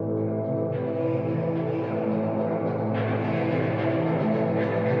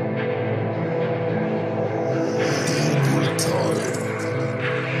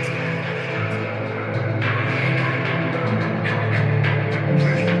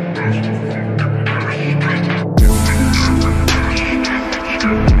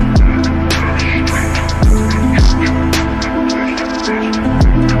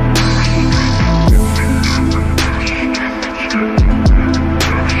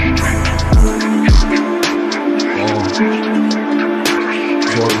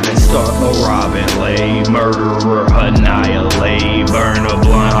start a robin lay, murderer annihilate, burn a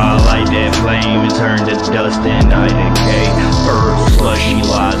blunt, highlight that flame, and turn to dust and I decay. First slushy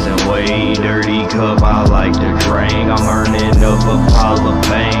lies and way, dirty cup I like to drink. I'm earning up a pile of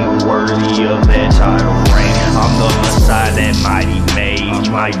bang, worthy of that title ring. I'm the Messiah, that mighty mage,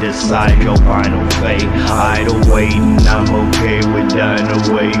 might decide your final fate. Idle waiting, I'm okay with dying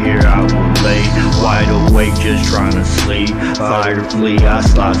away. Here I will lay, wide awake, just trying to sleep. Fire to flee, I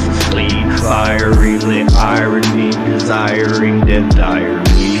slots to sleep. Fiery lit irony, desiring death direly.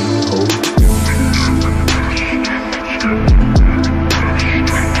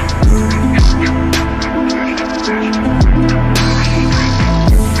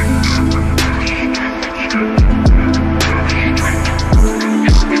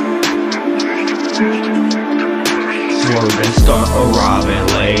 Swerve and start a robin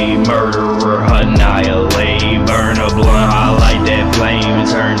lay, murderer annihilate, burn a blunt, highlight that flame, and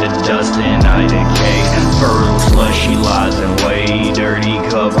turn to dust and I decay. Fertile slushy lies and way, dirty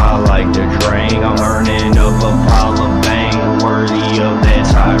cup I like to drink. I'm earning up a pile of bang, worthy of that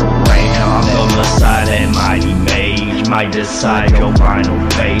title ring. I'm the Messiah, that mighty mage, might decide your final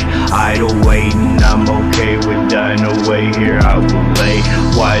fate. Idle waiting, I'm okay with dying away. Here I will lay,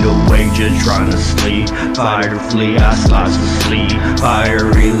 wide awake, just trying to sleep. Fire to flee, I slots to sleep.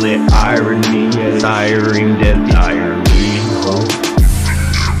 Fiery lit irony, desiring death dire.